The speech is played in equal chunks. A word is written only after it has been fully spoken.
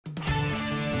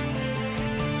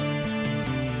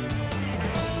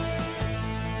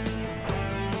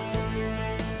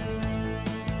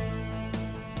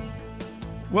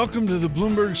Welcome to the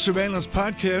Bloomberg Surveillance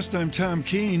Podcast. I'm Tom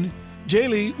Keene.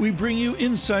 Daily, we bring you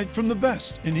insight from the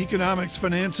best in economics,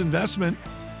 finance, investment,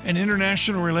 and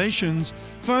international relations.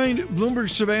 Find Bloomberg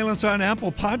Surveillance on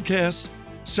Apple Podcasts,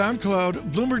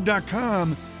 SoundCloud,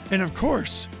 Bloomberg.com, and of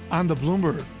course, on the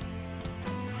Bloomberg.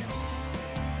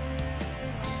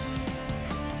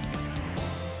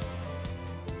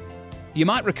 You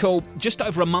might recall just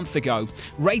over a month ago,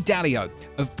 Ray Dalio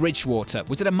of Bridgewater,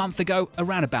 was it a month ago?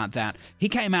 Around about that. He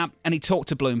came out and he talked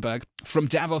to Bloomberg from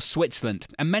Davos, Switzerland,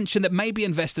 and mentioned that maybe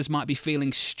investors might be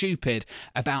feeling stupid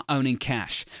about owning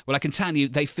cash. Well, I can tell you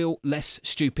they feel less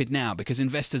stupid now because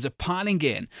investors are piling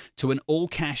in to an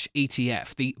all-cash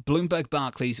ETF, the Bloomberg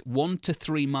Barclays 1 to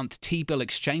 3 month T-bill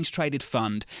exchange-traded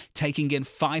fund, taking in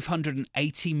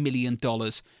 $580 million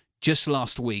just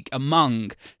last week,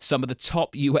 among some of the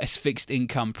top US fixed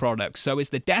income products. So is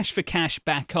the dash for cash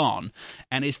back on?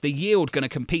 And is the yield going to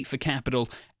compete for capital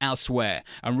elsewhere?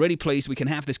 I'm really pleased we can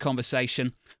have this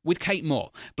conversation with Kate Moore,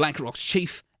 BlackRock's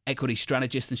chief equity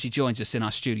strategist, and she joins us in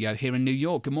our studio here in New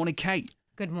York. Good morning, Kate.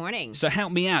 Good morning. So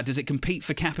help me out. Does it compete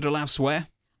for capital elsewhere?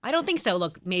 I don't think so.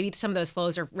 Look, maybe some of those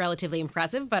flows are relatively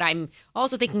impressive, but I'm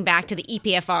also thinking back to the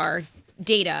EPFR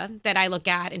data that I look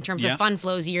at in terms of fund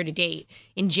flows year to date.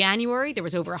 In January, there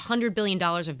was over $100 billion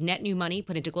of net new money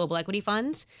put into global equity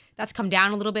funds. That's come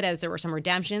down a little bit as there were some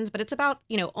redemptions, but it's about,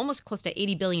 almost close to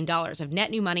 $80 billion of net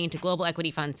new money into global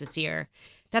equity funds this year.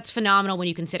 That's phenomenal when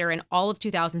you consider in all of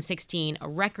 2016, a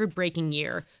record-breaking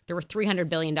year, there were $300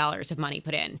 billion of money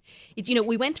put in.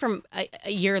 We went from a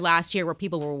year last year where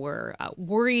people were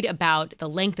worried about the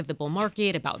length of the bull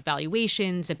market, about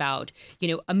valuations, about,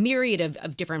 a myriad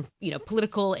of different,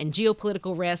 political and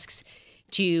geopolitical risks,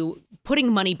 to putting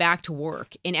money back to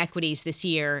work in equities this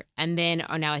year. And then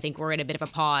now I think we're at a bit of a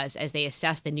pause as they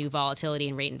assess the new volatility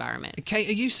and rate environment. Kate,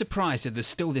 are you surprised that there's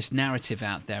still this narrative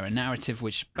out there, a narrative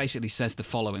which basically says the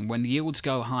following: when the yields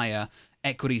go higher,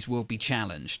 equities will be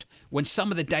challenged, when some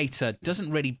of the data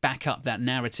doesn't really back up that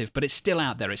narrative, but it's still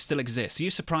out there, it still exists? Are you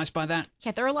surprised by that?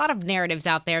 Yeah, there are a lot of narratives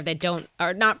out there that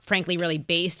are not, frankly, really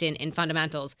based in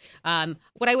fundamentals.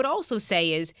 What I would also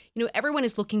say is, everyone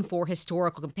is looking for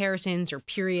historical comparisons or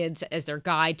periods as their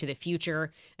guide to the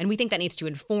future, and we think that needs to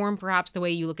inform perhaps the way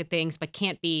you look at things, but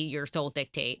can't be your sole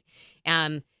dictate.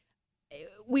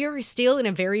 We are still in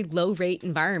a very low rate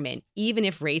environment, even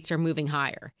if rates are moving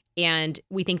higher. And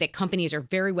we think that companies are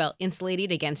very well insulated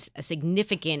against a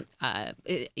significant,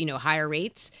 higher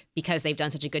rates because they've done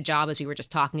such a good job, as we were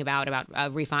just talking about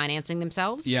refinancing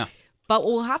themselves. Yeah. But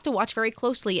we'll have to watch very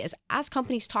closely as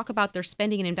companies talk about their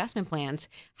spending and investment plans.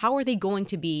 How are they going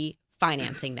to be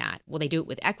financing that? Will they do it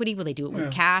with equity? Will they do it with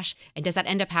cash? And does that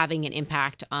end up having an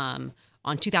impact on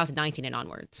 2019 and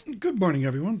onwards? Good morning,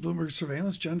 everyone. Bloomberg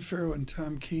Surveillance, John Farrow and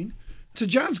Tom Keene. To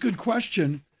John's good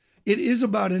question, it is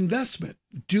about investment.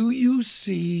 Do you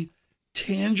see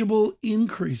tangible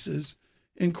increases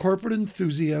in corporate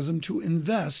enthusiasm to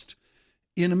invest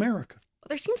in America? Well,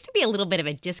 there seems to be a little bit of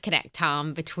a disconnect,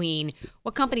 Tom, between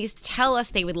what companies tell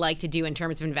us they would like to do in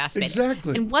terms of investment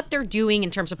and what they're doing in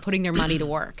terms of putting their money to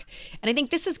work. And I think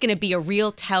this is going to be a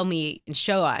real tell me and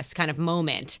show us kind of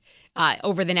moment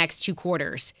over the next 2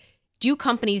 quarters. Do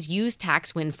companies use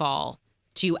tax windfall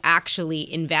to actually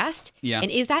invest? Yeah.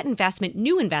 And is that investment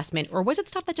new investment, or was it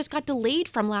stuff that just got delayed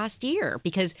from last year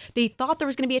because they thought there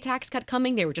was going to be a tax cut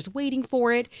coming? They were just waiting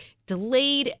for it.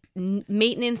 Delayed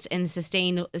maintenance and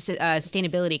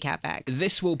sustainability CapEx.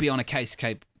 This will be on a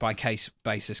case-by-case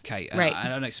basis, Kate. Right. I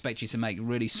don't expect you to make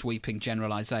really sweeping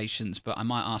generalizations, but I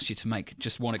might ask you to make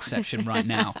just one exception right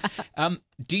now.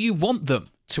 Do you want them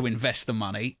to invest the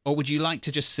money, or would you like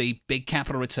to just see big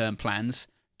capital return plans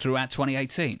throughout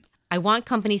 2018? I want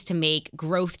companies to make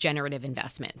growth-generative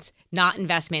investments, not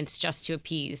investments just to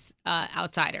appease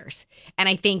outsiders. And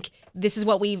I think this is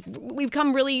what we've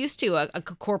come really used to, a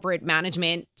corporate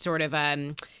management sort of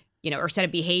or set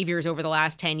of behaviors over the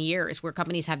last 10 years where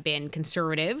companies have been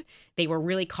conservative. They were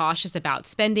really cautious about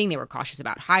spending. They were cautious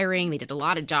about hiring. They did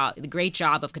a great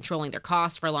job of controlling their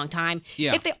costs for a long time.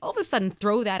 Yeah. If they all of a sudden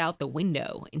throw that out the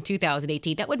window in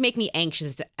 2018, that would make me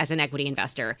anxious as an equity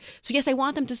investor. So yes, I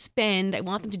want them to spend. I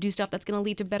want them to do stuff that's going to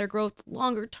lead to better growth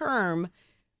longer term.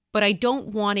 But I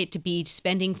don't want it to be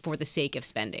spending for the sake of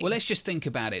spending. Well, let's just think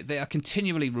about it. They are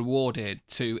continually rewarded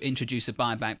to introduce a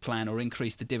buyback plan or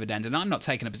increase the dividend. And I'm not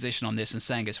taking a position on this and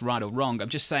saying it's right or wrong. I'm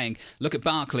just saying, look at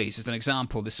Barclays as an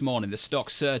example this morning. The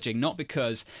stock's surging, not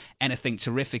because anything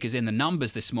terrific is in the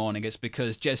numbers this morning. It's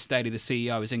because Jez Staley, the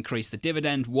CEO, has increased the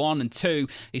dividend, 1, and 2,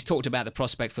 he's talked about the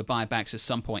prospect for buybacks at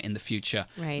some point in the future.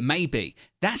 Right. Maybe.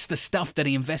 That's the stuff that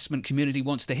the investment community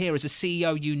wants to hear. As a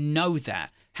CEO, you know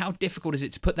that. How difficult is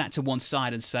it to put that that to one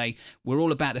side and say, we're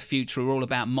all about the future, we're all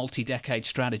about multi-decade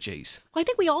strategies? Well, I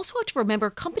think we also have to remember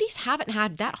companies haven't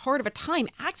had that hard of a time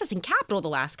accessing capital the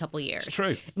last couple of years. It's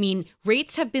true. I mean,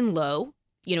 rates have been low.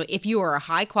 If you are a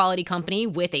high quality company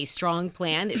with a strong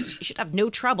plan, you should have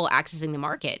no trouble accessing the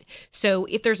market. So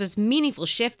if there's this meaningful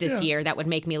shift this year, that would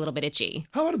make me a little bit itchy.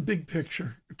 How about a big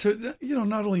picture to,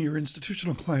 not only your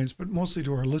institutional clients, but mostly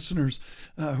to our listeners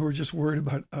who are just worried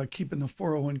about keeping the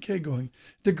 401k going.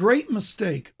 The great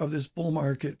mistake of this bull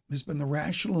market has been the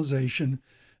rationalization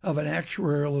of an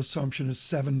actuarial assumption is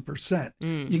 7%.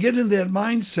 You get into that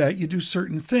mindset, you do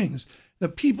certain things. The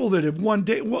people that have won,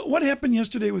 what happened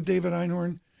yesterday with David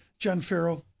Einhorn, John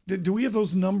Farrell? Do we have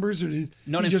those numbers? Or did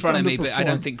Not in front of me, but I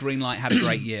don't think Greenlight had a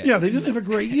great year. Yeah, they didn't have a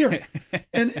great year.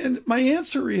 and my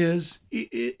answer is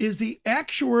the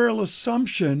actuarial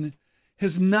assumption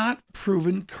has not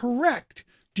proven correct.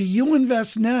 Do you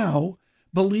invest now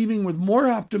believing with more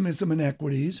optimism in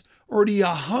equities, or do you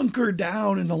hunker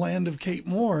down in the land of Kate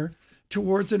Moore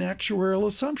towards an actuarial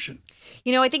assumption?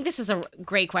 I think this is a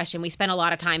great question. We spend a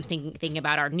lot of time thinking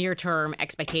about our near-term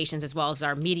expectations as well as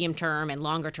our medium-term and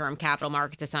longer-term capital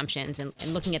markets assumptions and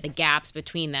looking at the gaps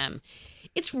between them.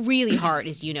 It's really hard,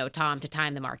 as you know, Tom, to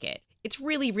time the market. It's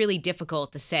really, really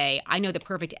difficult to say, I know the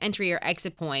perfect entry or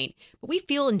exit point, but we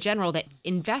feel in general that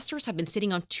investors have been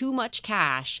sitting on too much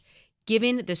cash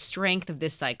given the strength of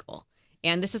this cycle.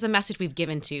 And this is a message we've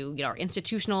given to our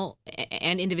institutional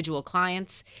and individual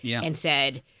clients and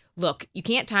said, look, you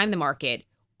can't time the market.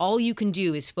 All you can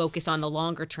do is focus on the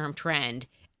longer term trend.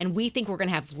 And we think we're going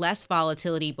to have less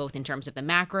volatility, both in terms of the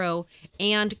macro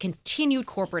and continued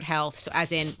corporate health. So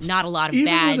as in not a lot of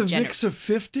bad. Even with a VIX of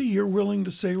 50, you're willing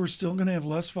to say we're still going to have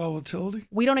less volatility?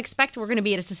 We don't expect we're going to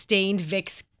be at a sustained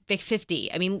VIX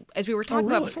 50. I mean, as we were talking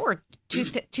about before,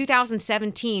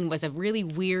 2017 was a really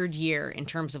weird year in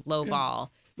terms of low vol.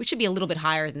 We should be a little bit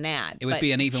higher than that. It would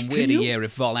be an even weirder year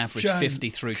if vol averaged 50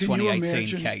 through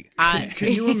 2018, Kate.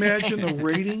 Can you imagine the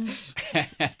ratings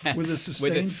with a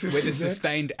sustained 50 With a VIX?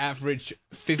 sustained average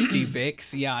 50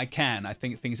 VIX? Yeah, I can. I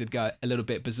think things would go a little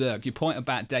bit berserk. Your point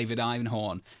about David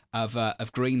Einhorn of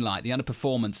Greenlight, the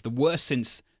underperformance, the worst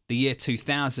since the year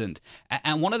 2000.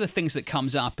 And one of the things that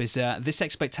comes up is this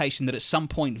expectation that at some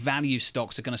point value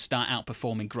stocks are going to start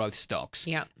outperforming growth stocks.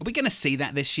 Yeah. Are we going to see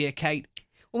that this year, Kate?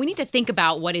 Well, we need to think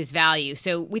about what is value.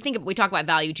 So we talk about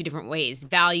value two different ways: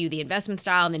 value the investment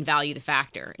style, and then value the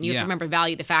factor. And you have to remember,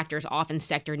 value the factor is often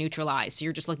sector neutralized. So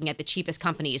you're just looking at the cheapest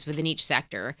companies within each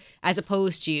sector, as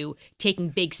opposed to taking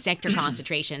big sector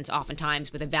concentrations,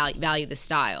 oftentimes with a value the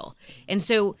style. And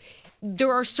so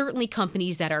there are certainly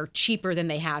companies that are cheaper than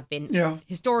they have been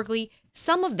historically.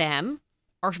 Some of them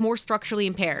are more structurally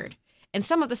impaired. And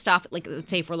some of the stuff, like let's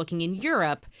say if we're looking in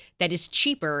Europe, that is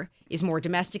cheaper, is more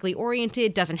domestically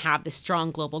oriented, doesn't have the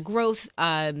strong global growth,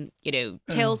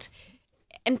 tilt,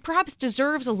 and perhaps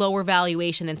deserves a lower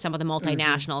valuation than some of the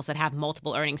multinationals that have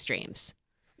multiple earning streams.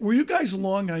 Were you guys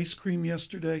long ice cream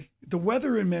yesterday? The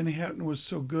weather in Manhattan was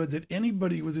so good that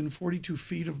anybody within 42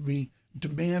 feet of me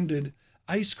demanded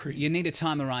ice cream. You need a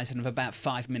time horizon of about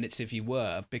 5 minutes if you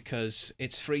were, because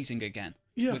it's freezing again.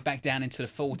 Yeah. We're back down into the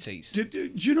 40s.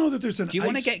 Do you know that there's an Do you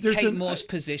want to get Kate Moore's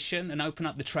position and open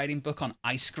up the trading book on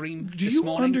ice cream Do this you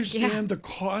morning? understand the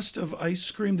cost of ice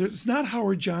cream? It's not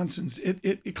Howard Johnson's.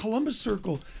 At Columbus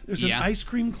Circle, there's an ice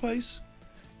cream place.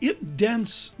 It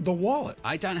dents the wallet.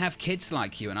 I don't have kids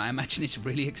like you, and I imagine it's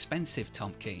really expensive,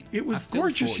 Tom Keene. It was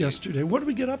gorgeous yesterday. What did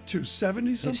we get up to?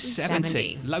 70 something?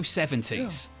 70. Low 70s. Yeah.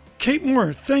 Kate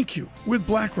Moore, thank you, with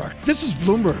BlackRock. This is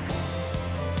Bloomberg.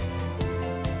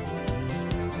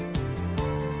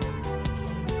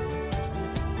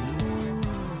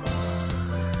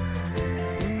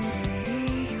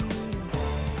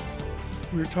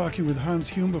 We were talking with Hans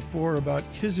Hume before about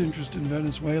his interest in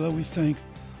Venezuela. We thank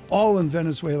all in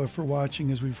Venezuela for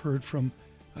watching, as we've heard from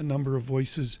a number of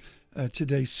voices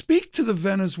today. Speak to the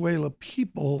Venezuela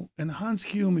people, and Hans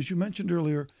Hume, as you mentioned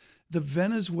earlier, the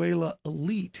Venezuela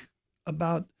elite,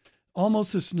 about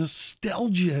almost this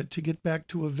nostalgia to get back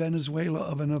to a Venezuela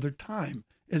of another time.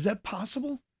 Is that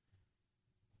possible?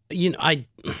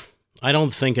 I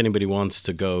don't think anybody wants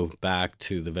to go back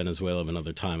to the Venezuela of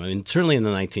another time. I mean, certainly in the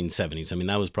 1970s. I mean,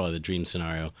 that was probably the dream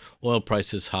scenario. Oil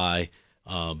prices high,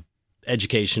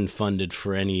 education funded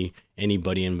for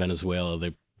anybody in Venezuela.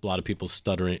 There a lot of people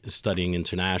studying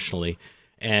internationally.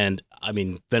 And, I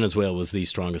mean, Venezuela was the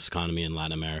strongest economy in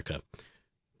Latin America.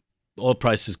 Oil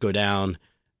prices go down.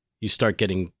 You start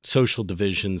getting social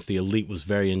divisions. The elite was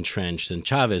very entrenched. And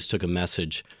Chavez took a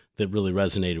message that really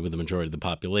resonated with the majority of the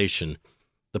population.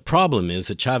 The problem is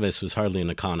that Chavez was hardly an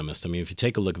economist. I mean, if you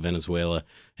take a look at Venezuela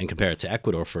and compare it to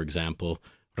Ecuador, for example,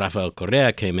 Rafael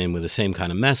Correa came in with the same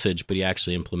kind of message, but he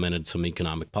actually implemented some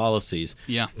economic policies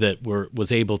that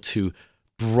was able to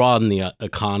broaden the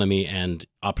economy and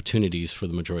opportunities for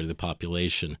the majority of the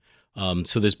population.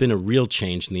 So there's been a real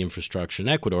change in the infrastructure in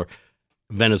Ecuador.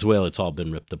 Venezuela, it's all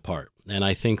been ripped apart. And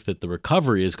I think that the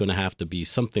recovery is going to have to be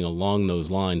something along those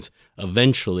lines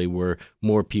eventually, where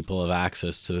more people have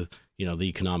access to, the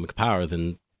economic power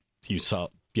than you saw,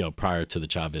 prior to the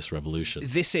Chavez revolution.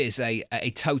 This is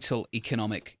a total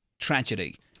economic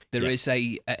tragedy. There is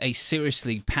a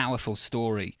seriously powerful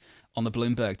story on the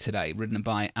Bloomberg today, written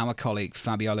by our colleague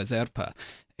Fabiola Zerpa,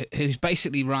 who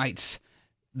basically writes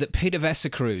that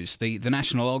PDVSA Cruz, the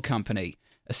national oil company,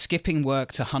 are skipping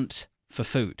work to hunt for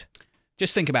food.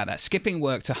 Just think about that, skipping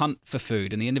work to hunt for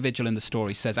food. And the individual in the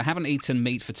story says, I haven't eaten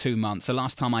meat for 2 months. The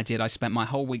last time I did, I spent my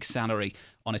whole week's salary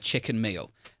on a chicken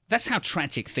meal. That's how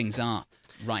tragic things are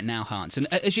right now, Hans. And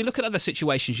as you look at other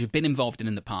situations you've been involved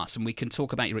in the past, and we can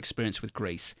talk about your experience with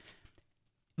Greece,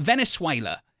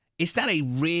 Venezuela, is that a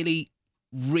really,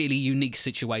 really unique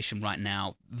situation right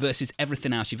now versus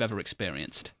everything else you've ever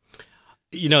experienced?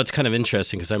 It's kind of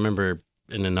interesting because I remember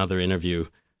in another interview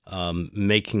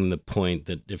making the point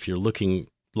that if you're looking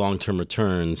long-term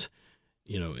returns,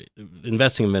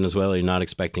 investing in Venezuela, you're not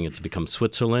expecting it to become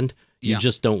Switzerland. You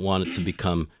just don't want it to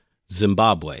become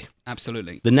Zimbabwe.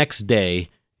 Absolutely. The next day,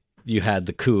 you had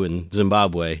the coup in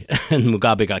Zimbabwe, and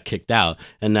Mugabe got kicked out,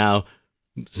 and now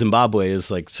Zimbabwe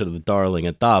is like sort of the darling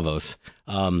at Davos.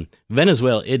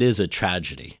 Venezuela, it is a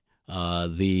tragedy.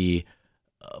 If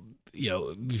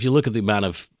you look at the amount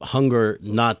of hunger,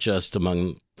 not just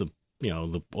among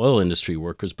the oil industry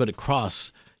workers, but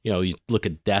across, you look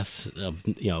at deaths of,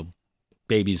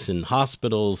 babies in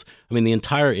hospitals. I mean, the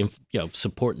entire,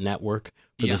 support network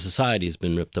for the society has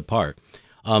been ripped apart.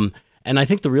 And I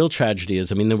think the real tragedy is,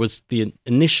 there was the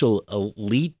initial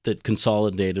elite that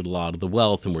consolidated a lot of the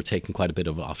wealth and were taking quite a bit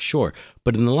of offshore.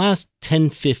 But in the last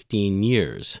 10, 15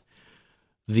 years,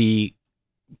 the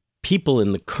people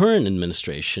in the current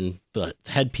administration, the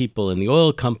head people in the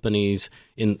oil companies,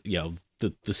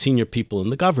 the senior people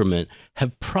in the government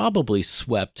have probably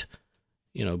swept,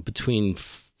 between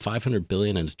 $500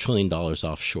 billion and $1 trillion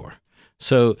offshore.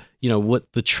 So,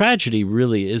 what the tragedy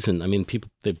really isn't,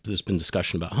 there's been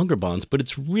discussion about hunger bonds, but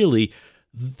it's really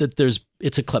that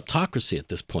it's a kleptocracy at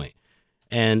this point.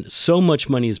 And so much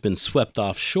money has been swept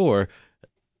offshore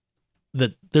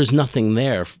that there's nothing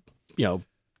there,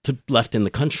 left in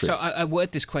the country. So I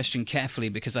word this question carefully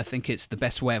because I think it's the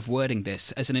best way of wording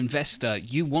this. As an investor,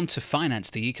 you want to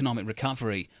finance the economic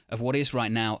recovery of what is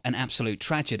right now an absolute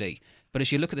tragedy. But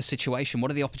as you look at the situation,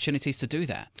 what are the opportunities to do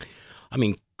that?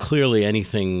 Clearly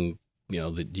anything,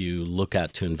 that you look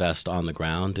at to invest on the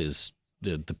ground is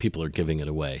the people are giving it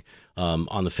away.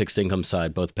 On the fixed income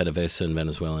side, both PDVSA and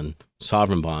Venezuelan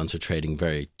sovereign bonds are trading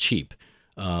very cheap.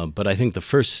 But I think the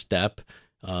first step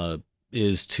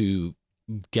is to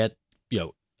get,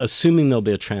 assuming there'll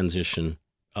be a transition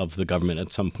of the government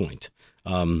at some point.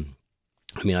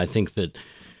 I think that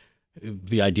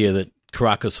the idea that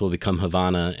Caracas will become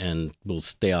Havana and will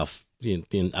stay off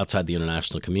outside the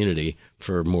international community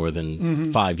for more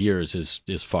than 5 years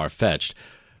is far-fetched.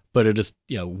 But it is,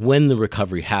 when the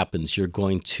recovery happens, you're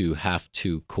going to have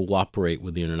to cooperate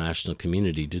with the international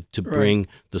community to bring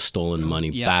the stolen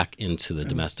money back into the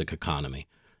domestic economy.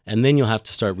 And then you'll have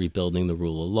to start rebuilding the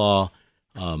rule of law,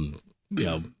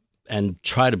 and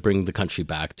try to bring the country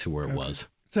back to where it was.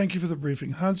 Thank you for the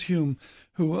briefing. Hans Hume,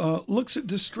 who looks at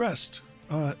distressed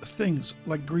things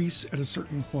like Greece at a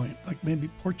certain point, like maybe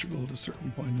Portugal at a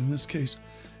certain point. In this case,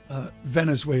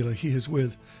 Venezuela. He is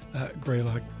with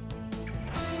Greylock.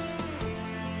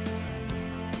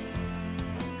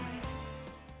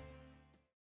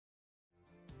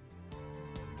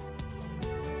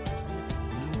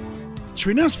 Should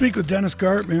we now speak with Dennis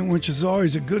Gartman, which is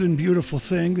always a good and beautiful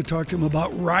thing, to talk to him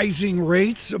about rising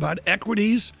rates, about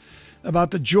equities,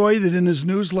 about the joy that in his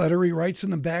newsletter he writes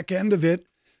in the back end of it,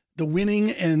 the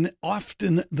winning and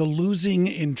often the losing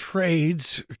in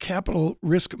trades, capital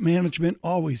risk management,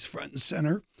 always front and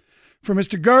center for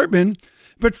Mr. Gartman.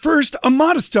 But first, a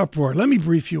modest uproar. Let me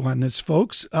brief you on this,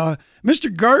 folks.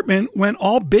 Mr. Gartman went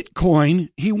all Bitcoin.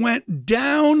 He went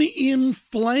down in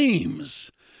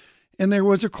flames. And there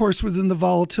was, of course, within the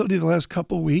volatility of the last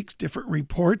couple of weeks, different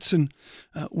reports. And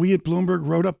we at Bloomberg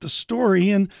wrote up the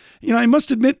story. And, I must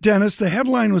admit, Dennis, the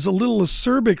headline was a little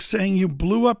acerbic, saying you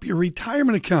blew up your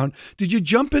retirement account. Did you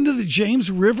jump into the James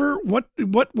River?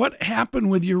 What happened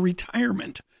with your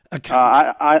retirement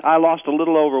account? I lost a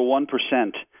little over 1%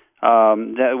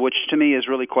 which to me is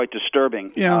really quite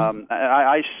disturbing. Yeah.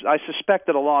 I suspect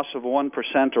that a loss of 1% or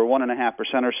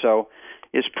 1.5% or so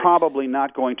is probably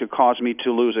not going to cause me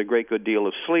to lose a great good deal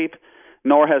of sleep,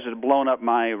 nor has it blown up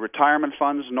my retirement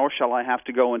funds, nor shall I have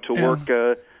to go into work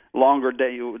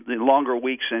longer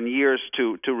weeks and years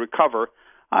to recover.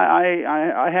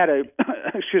 I had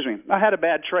I had a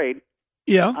bad trade.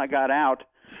 Yeah. I got out.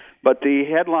 But the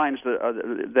headlines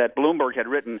that Bloomberg had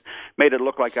written made it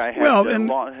look like I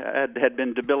had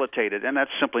been debilitated, and that's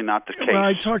simply not the case. Well,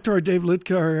 I talked to our Dave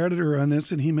Litka, our editor, on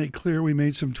this, and he made clear we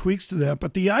made some tweaks to that.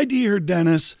 But the idea here,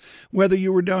 Dennis, whether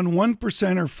you were down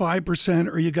 1% or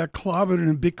 5% or you got clobbered in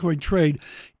a Bitcoin trade,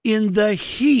 in the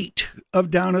heat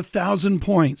of down 1,000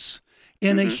 points,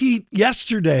 in a heat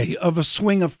yesterday of a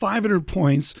swing of 500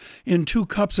 points in 2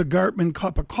 cups of Gartman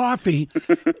cup of coffee,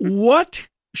 what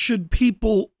should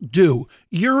people do?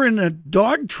 You're in a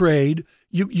dog trade.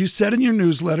 You said in your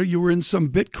newsletter you were in some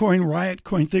Bitcoin riot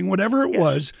coin thing, whatever it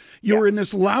was. You were in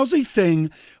this lousy thing.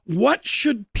 What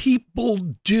should people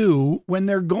do when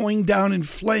they're going down in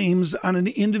flames on an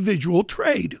individual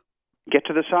trade? Get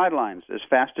to the sidelines as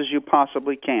fast as you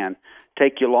possibly can.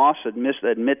 Take your loss. Admit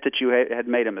that you had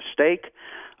made a mistake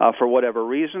for whatever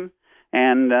reason.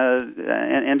 And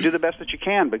do the best that you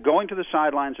can. But going to the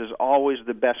sidelines is always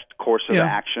the best course of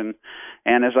action.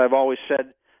 And as I've always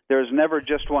said, there's never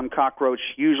just one cockroach.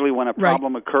 Usually when a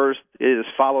problem occurs, it is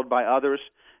followed by others,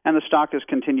 and the stock has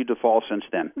continued to fall since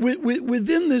then.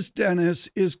 Within this, Dennis,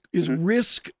 is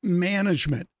risk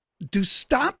management. Do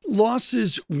stop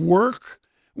losses work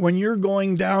when you're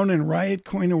going down in Riot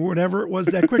Coin or whatever it was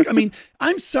that quick? I mean,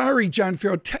 I'm sorry, John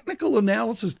Farrow, technical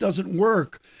analysis doesn't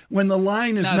work when the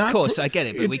line is not... Of course, I get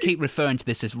it, but we keep referring to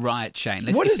this as Riot Chain.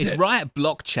 What is it? It's Riot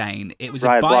Blockchain. It was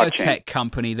Riot a biotech blockchain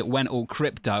company that went all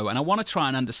crypto, and I want to try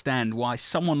and understand why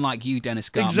someone like you, Dennis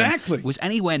Gartman, was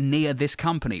anywhere near this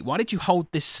company. Why did you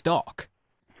hold this stock?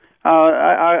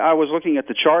 I was looking at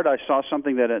the chart. I saw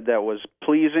something that was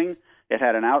pleasing. It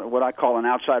had what I call an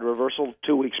outside reversal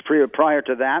 2 weeks prior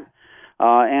to that.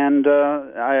 And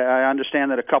I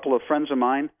understand that a couple of friends of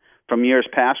mine from years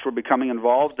past were becoming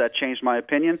involved. That changed my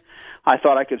opinion. I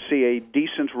thought I could see a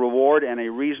decent reward and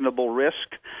a reasonable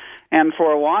risk. And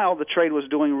for a while, the trade was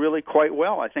doing really quite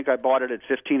well. I think I bought it at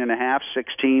 15.5,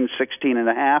 16,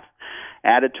 16.5,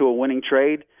 added to a winning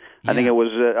trade. I think it was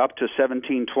up to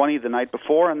 17.20 the night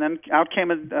before, and then out came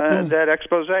that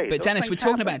expose. But Dennis, we're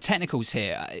talking about technicals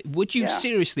here. Would you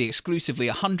seriously, exclusively,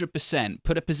 100%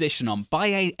 put a position on, buy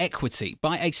a equity,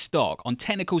 buy a stock on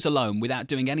technicals alone without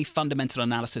doing any fundamental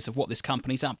analysis of what this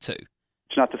company's up to?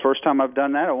 It's not the first time I've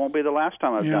done that. It won't be the last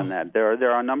time I've done that.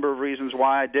 There are a number of reasons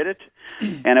why I did it,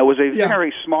 and it was a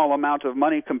very small amount of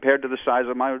money compared to the size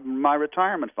of my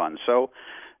retirement fund. So.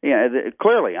 Yeah,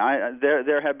 clearly,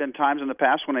 there have been times in the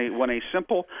past when a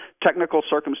simple technical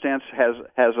circumstance has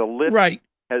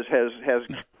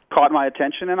caught my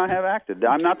attention, and I have acted.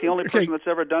 I'm not the only person that's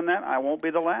ever done that. I won't be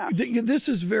the last. This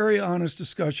is very honest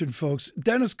discussion, folks.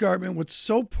 Dennis Gartman, what's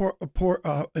so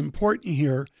important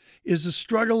here is the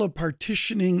struggle of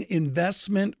partitioning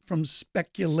investment from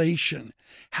speculation.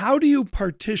 How do you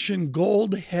partition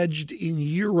gold hedged in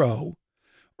euro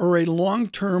or a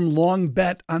long-term long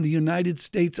bet on the United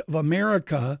States of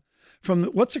America from,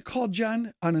 what's it called,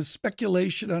 John? On a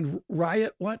speculation on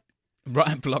Riot what?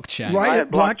 Riot Blockchain. Riot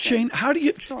Blockchain. How do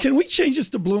you, can we change this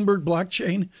to Bloomberg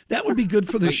Blockchain? That would be good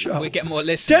for the show. We get more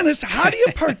listeners. Dennis, how do you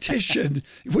partition?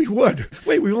 We would.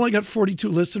 Wait, we've only got 42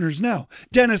 listeners now.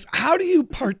 Dennis, how do you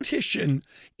partition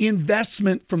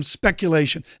investment from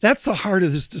speculation? That's the heart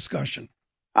of this discussion.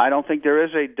 I don't think there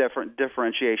is a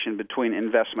differentiation between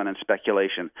investment and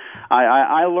speculation.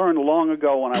 I learned long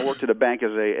ago when I worked at a bank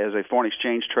as a foreign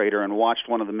exchange trader and watched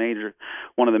one of the major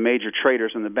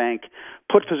traders in the bank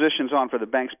put positions on for the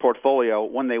bank's portfolio.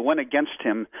 When they went against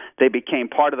him, they became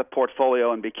part of the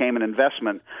portfolio and became an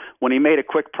investment. When he made a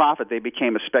quick profit, they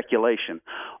became a speculation.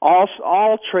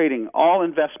 All trading, all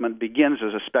investment begins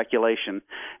as a speculation,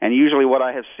 and usually what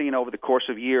I have seen over the course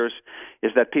of years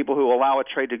is that people who allow a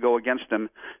trade to go against them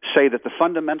say that the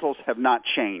fundamentals have not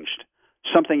changed.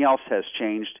 Something else has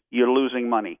changed. You're losing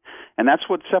money. And that's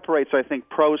what separates, I think,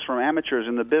 pros from amateurs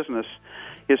in the business,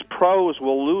 is pros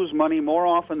will lose money more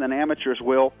often than amateurs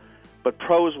will, but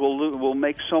pros will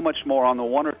make so much more on the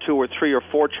 1 or 2 or 3 or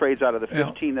 4 trades out of the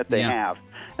 15 that they have.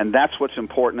 And that's what's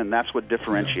important, and that's what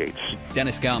differentiates.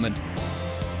 Dennis Gartman.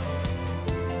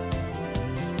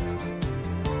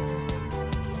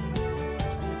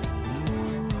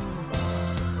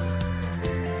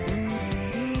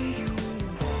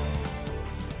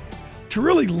 To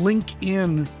really link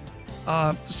in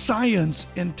science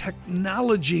and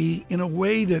technology in a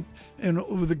way that, and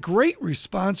with a great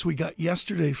response we got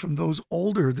yesterday from those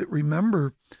older that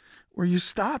remember where you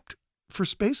stopped for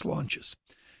space launches.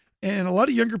 And a lot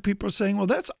of younger people are saying, well,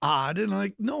 that's odd. And I'm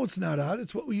like, no, it's not odd.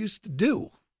 It's what we used to do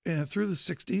through the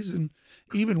 60s and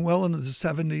even well into the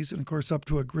 70s. And, of course, up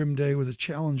to a grim day with a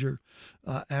Challenger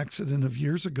accident of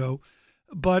years ago.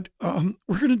 But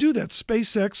we're going to do that.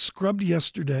 SpaceX scrubbed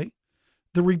yesterday.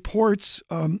 The reports,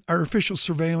 our official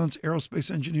surveillance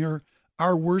aerospace engineer,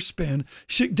 our Worspan.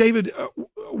 David,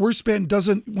 Worspan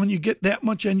doesn't, when you get that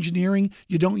much engineering,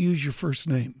 you don't use your first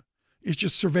name. It's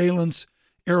just surveillance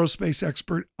aerospace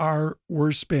expert, our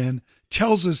Worspan,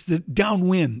 tells us that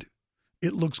downwind,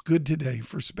 it looks good today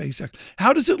for SpaceX.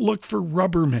 How does it look for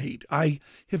Rubbermaid? I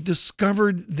have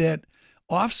discovered that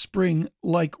Offspring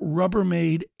like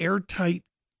Rubbermaid airtight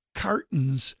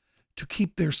cartons to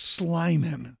keep their slime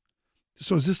in.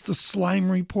 So is this the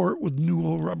slime report with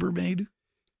Newell Rubbermaid?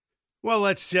 Well,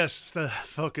 let's just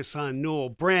focus on Newell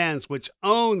Brands, which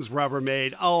owns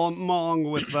Rubbermaid, along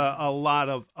with a lot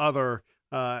of other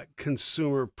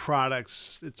consumer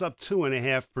products. It's up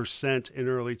 2.5% in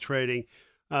early trading.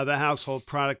 The household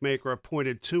product maker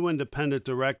appointed 2 independent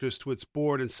directors to its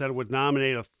board and said it would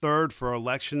nominate a third for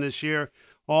election this year.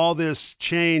 All this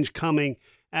change coming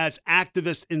as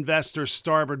activist investor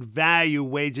Starboard Value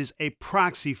wages a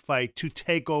proxy fight to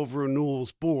take over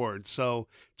Newell's board. So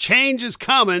change is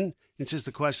coming. It's just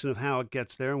a question of how it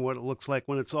gets there and what it looks like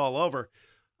when it's all over.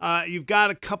 You've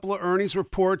got a couple of earnings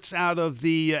reports out of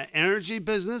the energy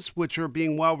business, which are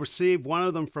being well received. One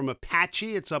of them from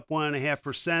Apache. It's up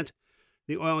 1.5%.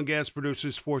 The oil and gas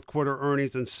producers' fourth quarter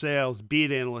earnings and sales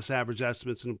beat analyst average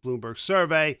estimates in a Bloomberg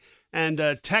survey. And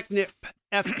Technip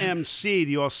FMC,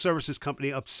 the oil services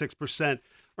company, up 6%.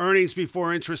 Earnings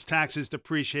before interest, taxes,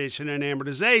 depreciation, and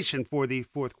amortization for the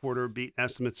fourth quarter beat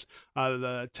estimates.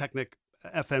 The Technip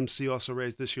FMC also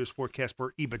raised this year's forecast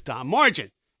for EBITDA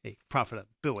margin, a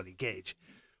profitability gauge.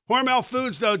 Hormel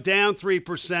Foods, though, down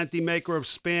 3%. The maker of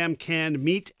Spam, canned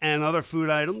meat, and other food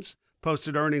items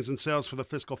posted earnings and sales for the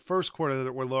fiscal first quarter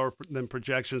that were lower than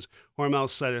projections. Hormel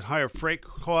cited higher freight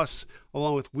costs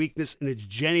along with weakness in its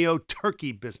Jennie-O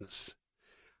turkey business.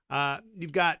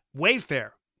 You've got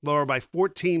Wayfair, lower by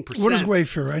 14%. What is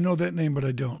Wayfair? I know that name, but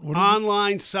I don't. What is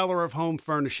Online seller of home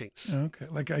furnishings. Okay,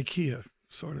 like IKEA,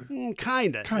 sort of.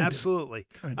 Kind of, absolutely.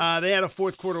 They had a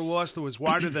fourth quarter loss that was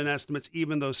wider than estimates,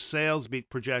 even though sales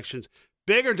beat projections.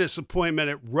 Bigger disappointment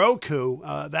at Roku.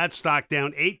 That stock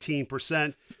down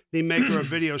 18%. The maker of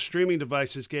video streaming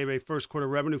devices gave a first quarter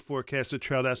revenue forecast that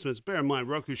trailed estimates. Bear in mind,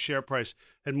 Roku's share price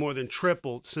had more than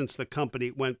tripled since the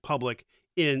company went public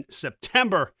in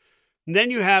September. And then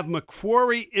you have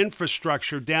Macquarie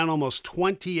Infrastructure down almost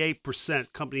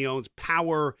 28%. Company owns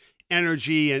power,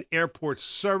 energy, and airport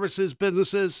services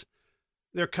businesses.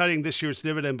 They're cutting this year's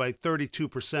dividend by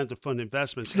 32% to fund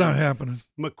investments. It's not happening.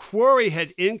 Macquarie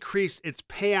had increased its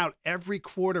payout every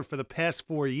quarter for the past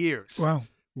 4 years. Wow.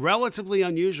 Relatively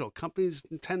unusual. Companies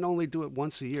tend to only do it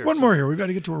once a year. One more here. We've got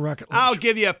to get to a rocket launch. I'll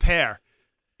give you a pair.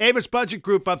 Avis Budget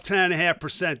Group up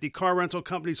 10.5%. The car rental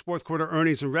company's fourth quarter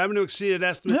earnings and revenue exceeded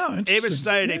estimates. Oh, Avis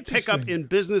cited a pickup in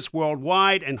business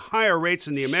worldwide and higher rates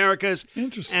in the Americas.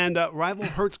 Interesting. And rival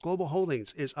Hertz Global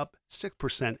Holdings is up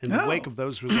 6% in the wake of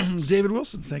those results. David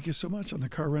Wilson, thank you so much on the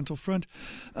car rental front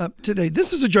today.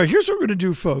 This is a joy. Here's what we're going to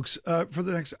do, folks, for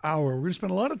the next hour. We're going to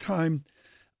spend a lot of time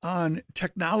on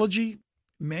technology,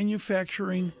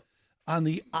 manufacturing, on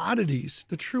the oddities,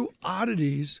 the true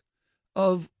oddities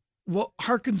of what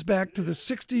harkens back to the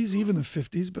 60s, even the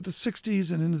 50s, but the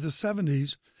 60s and into the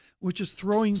 70s, which is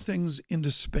throwing things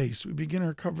into space. We begin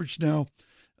our coverage now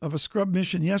of a scrub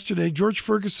mission yesterday. George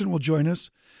Ferguson will join us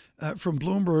from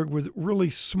Bloomberg with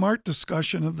really smart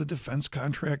discussion of the defense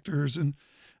contractors and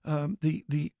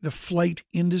the flight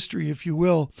industry, if you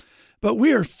will. But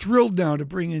we are thrilled now to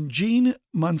bring in Gene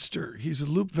Munster. He's with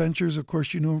Loop Ventures. Of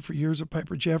course, you knew him for years at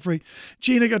Piper Jaffray.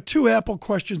 Gene, I got 2 Apple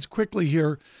questions quickly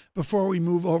here before we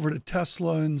move over to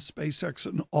Tesla and SpaceX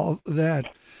and all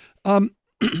that.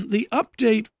 The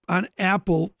update on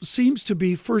Apple seems to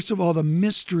be, first of all, the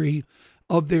mystery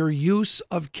of their use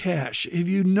of cash. Have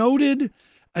you noted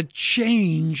a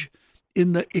change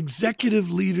in the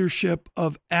executive leadership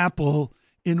of Apple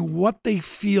in what they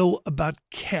feel about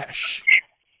cash?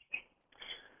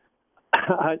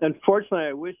 Unfortunately,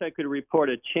 I wish I could report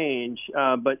a change,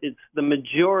 but it's the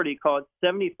majority, call it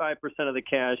 75% of the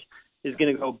cash, is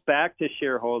going to go back to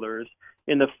shareholders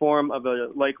in the form of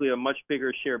likely a much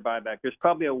bigger share buyback. There's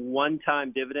probably a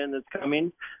one-time dividend that's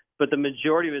coming, but the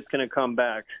majority of it's going to come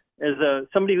back. As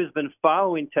somebody who's been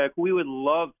following tech, we would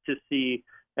love to see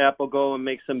Apple go and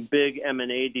make some big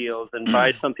M&A deals and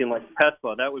buy something like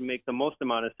Tesla. That would make the most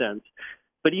amount of sense.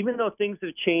 But even though things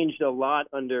have changed a lot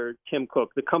under Tim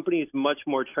Cook, the company is much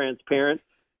more transparent.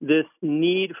 This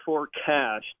need for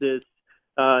cash, this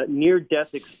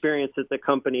near-death experience that the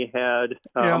company had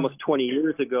almost 20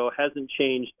 years ago hasn't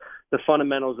changed the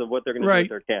fundamentals of what they're going to do with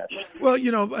their cash. Well,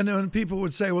 you know, I know people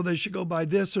would say, well, they should go buy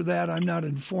this or that. I'm not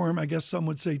informed. I guess some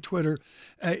would say Twitter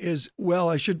is, well,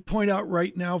 I should point out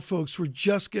right now, folks, we're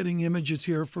just getting images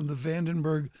here from the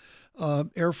Vandenberg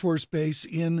Air Force Base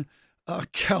in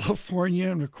California,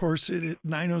 and of course at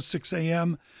 9:06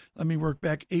 a.m. Let me work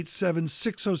back.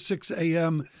 6:06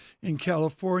 a.m. in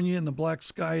California in the black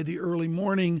sky of the early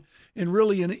morning, and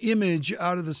really an image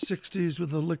out of the 60s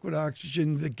with the liquid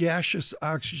oxygen, the gaseous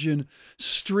oxygen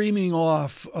streaming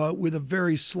off with a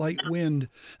very slight wind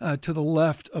to the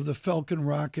left of the Falcon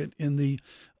rocket in the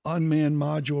unmanned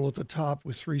module at the top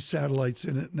with 3 satellites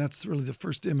in it. And that's really the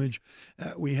first image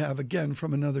we have, again,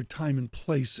 from another time and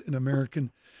place in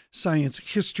American science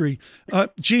history.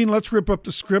 Gene, let's rip up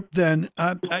the script then.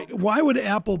 Why would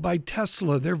Apple buy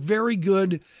Tesla? They're very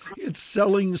good at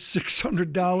selling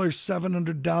 $600,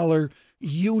 $700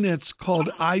 units called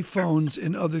iPhones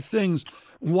and other things.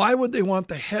 Why would they want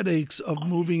the headaches of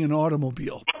moving an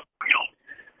automobile?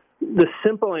 The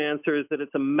simple answer is that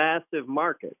it's a massive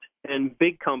market, and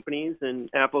big companies, and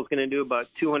Apple's going to do about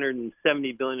 $270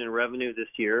 billion in revenue this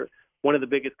year, one of the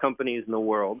biggest companies in the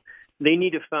world. They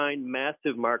need to find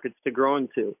massive markets to grow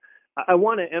into. I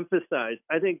want to emphasize,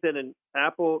 I think that an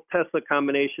Apple-Tesla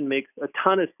combination makes a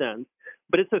ton of sense,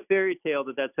 but it's a fairy tale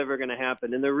that that's ever going to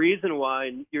happen. And the reason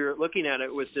why you're looking at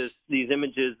it with these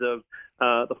images of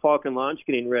the Falcon launch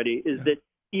getting ready is that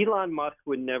Elon Musk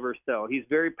would never sell. He's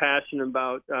very passionate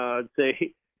about,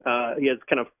 he has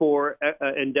kind of 4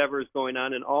 endeavors going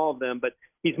on in all of them, but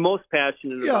he's most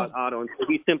passionate about auto, and so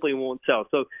he simply won't sell.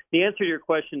 So the answer to your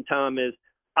question, Tom, is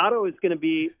auto is going to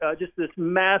be just this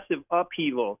massive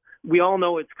upheaval. We all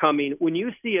know it's coming. When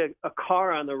you see a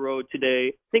car on the road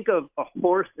today, think of a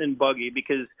horse and buggy,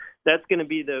 because that's going to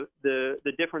be the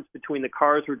difference between the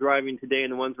cars we're driving today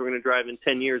and the ones we're going to drive in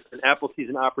 10 years. And Apple sees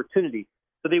an opportunity.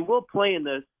 So they will play in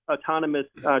this autonomous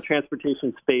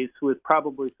transportation space with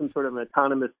probably some sort of an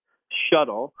autonomous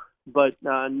shuttle, but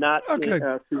not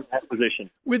through acquisition.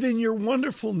 Within your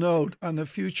wonderful note on the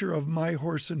future of my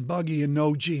horse and buggy, and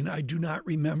no, Gene, I do not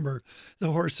remember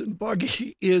the horse and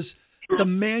buggy, is the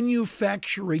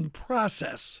manufacturing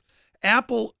process.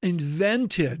 Apple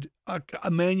invented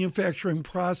a manufacturing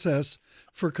process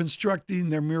for constructing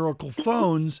their miracle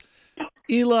phones.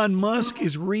 Elon Musk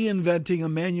is reinventing a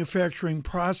manufacturing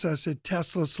process at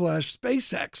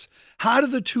Tesla/SpaceX. How do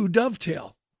the two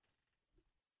dovetail?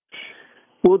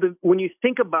 Well, when you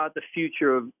think about the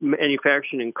future of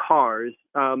manufacturing in cars,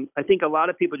 I think a lot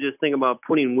of people just think about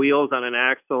putting wheels on an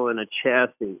axle and a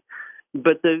chassis.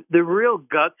 But the real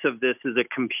guts of this is a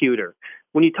computer.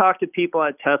 When you talk to people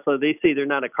at Tesla, they say they're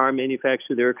not a car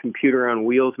manufacturer, they're a computer on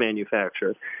wheels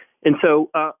manufacturer. And so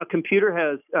a computer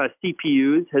has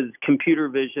CPUs, has computer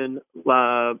vision,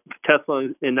 Tesla,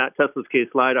 in not Tesla's case,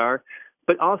 LiDAR,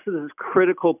 but also this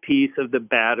critical piece of the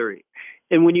battery.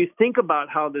 And when you think about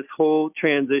how this whole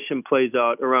transition plays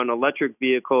out around electric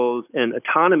vehicles and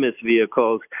autonomous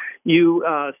vehicles, you,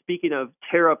 speaking of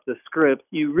tear up the script,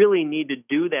 you really need to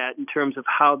do that in terms of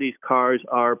how these cars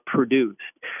are produced.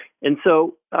 And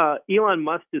so Elon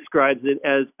Musk describes it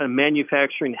as a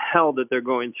manufacturing hell that they're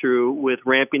going through with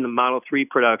ramping the Model 3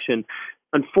 production.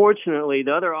 Unfortunately,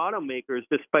 the other automakers,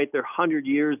 despite their 100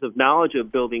 years of knowledge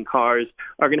of building cars,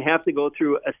 are going to have to go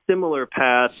through a similar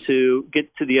path to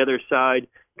get to the other side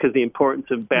because of the importance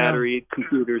of battery,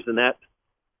 computers, and that.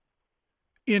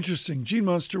 Interesting. Gene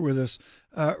Munster with us.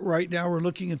 Right now we're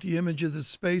looking at the image of the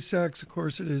SpaceX. Of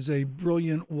course, it is a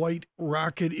brilliant white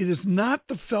rocket. It is not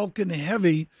the Falcon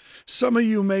Heavy. Some of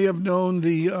you may have known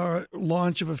the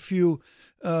launch of a few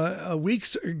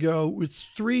weeks ago with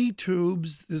 3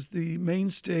 tubes. There's the main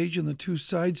stage and the 2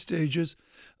 side stages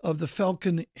of the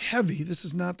Falcon Heavy. This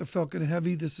is not the Falcon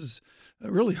Heavy. This is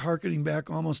really hearkening back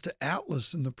almost to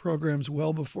Atlas and the programs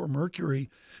well before Mercury,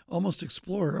 almost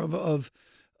Explorer of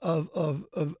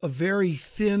a very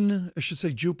thin, I should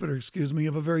say Jupiter,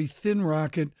 of a very thin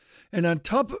rocket. And on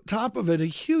top of it, a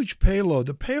huge payload.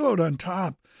 The payload on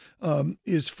top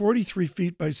is 43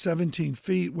 feet by 17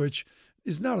 feet, which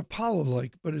is not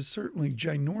Apollo-like, but is certainly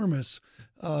ginormous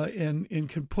and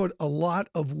can put a lot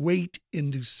of weight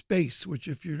into space, which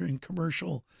if you're in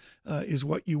commercial is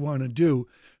what you want to do.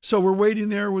 So we're waiting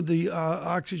there with the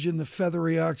oxygen, the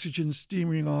feathery oxygen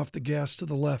steaming off, the gas to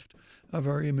the left of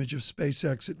our image of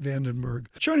SpaceX at Vandenberg.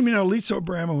 Joining me now, Lisa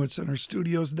Abramowitz in our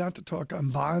studios, not to talk on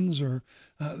bonds or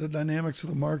the dynamics of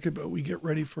the market, but we get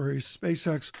ready for a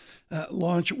SpaceX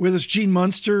launch. With us, Gene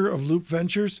Munster of Loop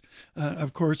Ventures,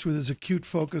 of course, with his acute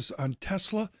focus on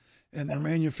Tesla and their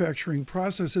manufacturing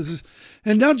processes.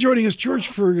 And now joining us, George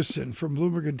Ferguson from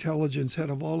Bloomberg Intelligence, head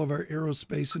of all of our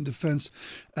aerospace and defense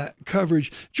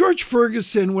coverage. George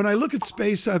Ferguson, when I look at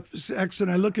SpaceX and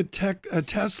I look at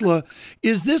Tesla,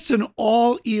 is this an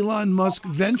all Elon Musk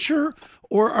venture,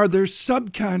 or are there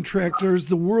subcontractors,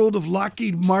 the world of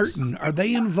Lockheed Martin? Are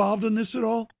they involved in this at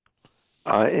all?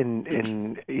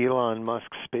 In Elon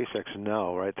Musk's SpaceX,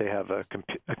 no, right? They have a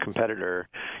competitor,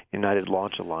 United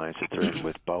Launch Alliance, that they're in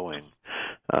with Boeing.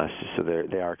 So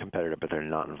they are a competitor, but they're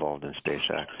not involved in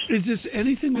SpaceX. Is this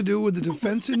anything to do with the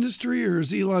defense industry, or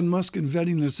is Elon Musk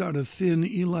inventing this out of thin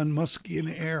Elon Muskian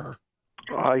air?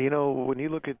 When you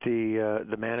look at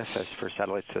the manifest for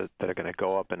satellites that are going to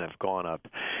go up and have gone up,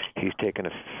 he's taken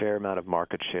a fair amount of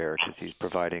market share because he's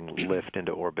providing lift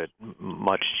into orbit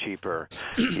much cheaper.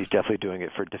 He's definitely doing it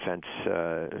for defense,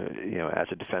 as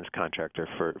a defense contractor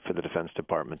for the Defense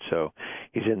Department. So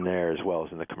he's in there as well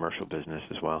as in the commercial business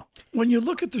as well. When you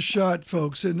look at the shot,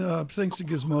 folks, and thanks to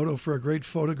Gizmodo for a great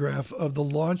photograph of the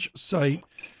launch site,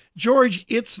 George,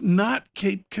 it's not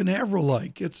Cape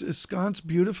Canaveral-like. It's ensconced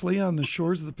beautifully on the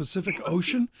shores of the Pacific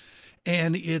Ocean,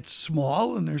 and it's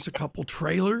small, and there's a couple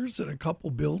trailers and a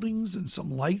couple buildings and some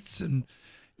lights, and,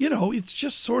 it's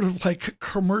just sort of like a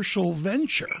commercial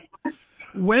venture.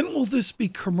 When will this be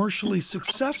commercially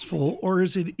successful, or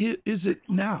is it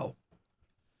now?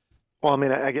 Well,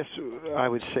 I guess I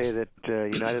would say that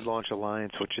United Launch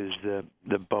Alliance, which is the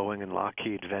Boeing and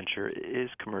Lockheed venture, is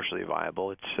commercially viable.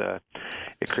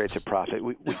 It creates a profit.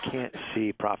 We can't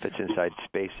see profits inside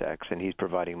SpaceX, and he's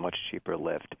providing much cheaper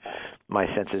lift. My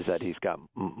sense is that he's got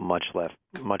much less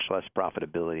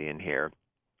profitability in here.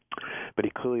 But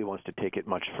he clearly wants to take it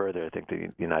much further. I think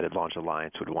the United Launch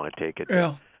Alliance would want to take it.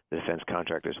 Yeah. The defense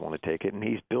contractors want to take it, and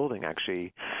he's building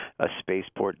actually a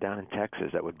spaceport down in Texas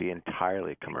that would be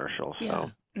entirely commercial. So,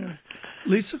 yeah.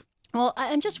 Lisa? Well,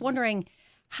 I'm just wondering,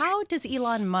 how does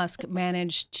Elon Musk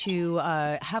manage to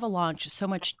have a launch so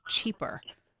much cheaper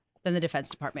than the Defense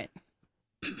Department?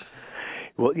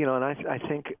 Well, and I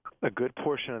think a good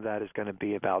portion of that is going to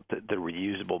be about the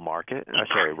reusable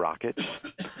rockets.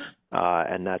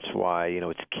 And that's why,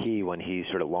 it's key when he's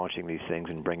sort of launching these things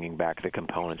and bringing back the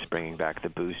components, bringing back the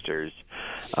boosters,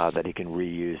 that he can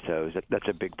reuse those. That's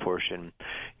a big portion.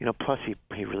 Plus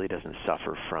he really doesn't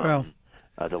suffer from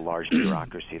the large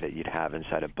bureaucracy that you'd have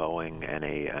inside a Boeing and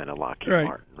a Lockheed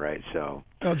Martin, right? So,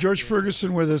 George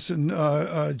Ferguson with us, and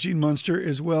Gene Munster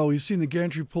as well. We've seen the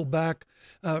gantry pull back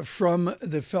from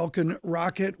the Falcon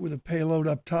rocket with a payload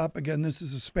up top. Again, this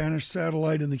is a Spanish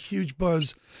satellite, and the huge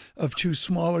buzz of two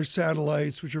smaller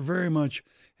satellites, which are very much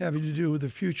having to do with the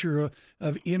future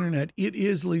of internet. It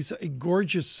is, Lisa, a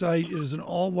gorgeous sight. It is an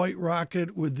all-white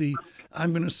rocket with the,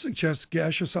 I'm going to suggest,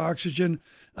 gaseous oxygen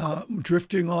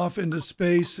drifting off into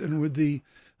space, and with the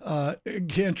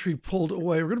gantry pulled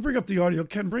away. We're going to bring up the audio.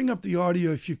 Ken, bring up the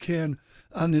audio if you can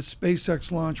on this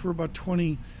SpaceX launch. We're about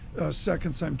 20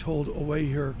 seconds, I'm told, away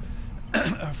here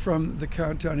from the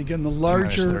countdown. Again, the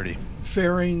larger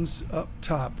fairings up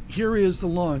top. Here is the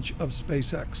launch of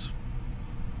SpaceX.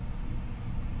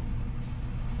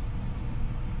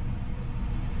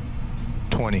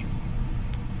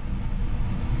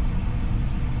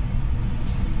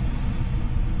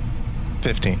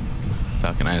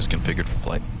 Falcon 9 is configured for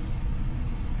flight.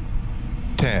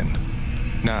 10,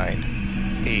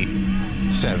 9,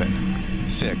 8, 7,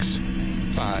 6,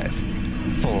 5,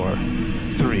 4,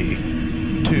 3,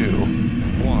 2,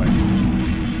 1.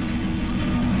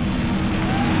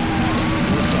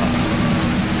 Liftoff.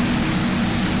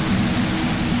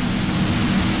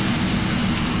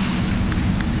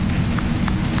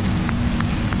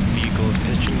 Vehicle is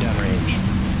pitching downrange.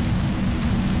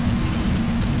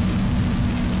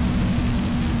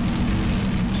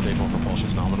 Stage 1 propulsion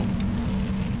is nominal.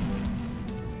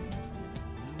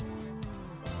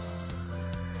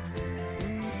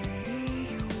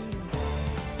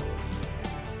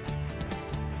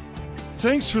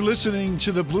 Thanks for listening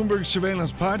to the Bloomberg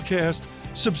Surveillance Podcast.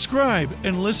 Subscribe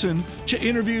and listen to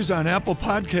interviews on Apple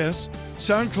Podcasts,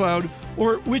 SoundCloud,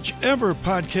 or whichever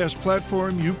podcast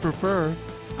platform you prefer.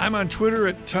 I'm on Twitter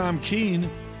at Tom Keene.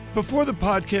 Before the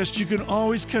podcast, you can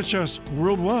always catch us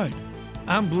worldwide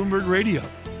on Bloomberg Radio.